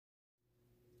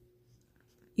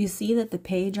You see that the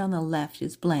page on the left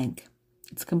is blank.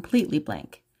 It's completely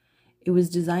blank. It was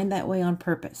designed that way on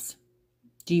purpose.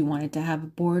 Do you want it to have a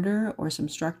border or some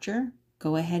structure?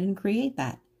 Go ahead and create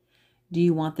that. Do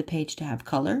you want the page to have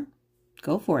color?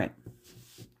 Go for it.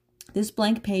 This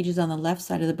blank page is on the left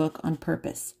side of the book on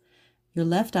purpose. Your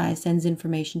left eye sends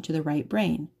information to the right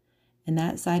brain, and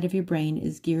that side of your brain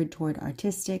is geared toward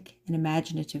artistic and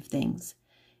imaginative things.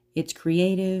 It's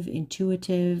creative,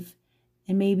 intuitive,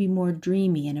 and maybe more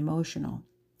dreamy and emotional.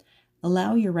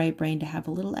 Allow your right brain to have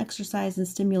a little exercise and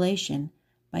stimulation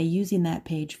by using that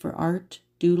page for art,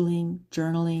 doodling,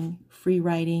 journaling, free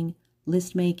writing,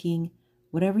 list making,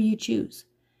 whatever you choose.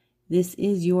 This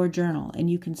is your journal, and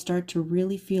you can start to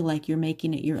really feel like you're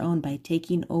making it your own by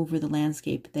taking over the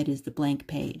landscape that is the blank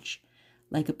page.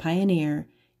 Like a pioneer,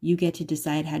 you get to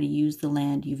decide how to use the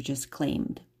land you've just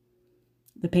claimed.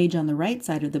 The page on the right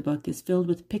side of the book is filled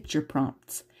with picture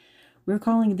prompts. We're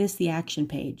calling this the action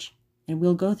page, and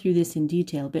we'll go through this in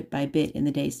detail bit by bit in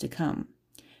the days to come.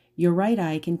 Your right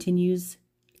eye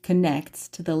connects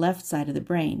to the left side of the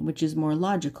brain, which is more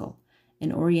logical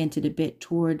and oriented a bit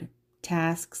toward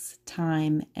tasks,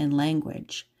 time, and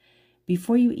language.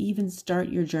 Before you even start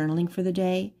your journaling for the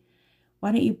day,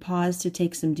 why don't you pause to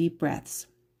take some deep breaths,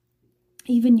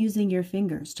 even using your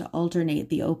fingers to alternate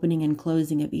the opening and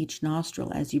closing of each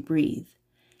nostril as you breathe.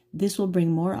 This will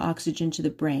bring more oxygen to the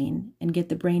brain and get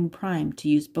the brain primed to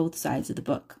use both sides of the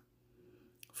book.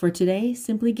 For today,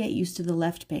 simply get used to the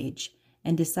left page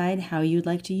and decide how you'd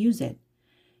like to use it.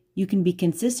 You can be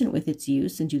consistent with its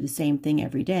use and do the same thing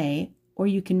every day, or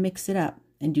you can mix it up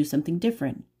and do something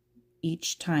different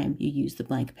each time you use the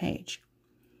blank page.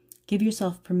 Give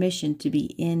yourself permission to be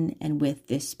in and with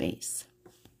this space,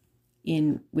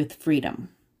 in with freedom.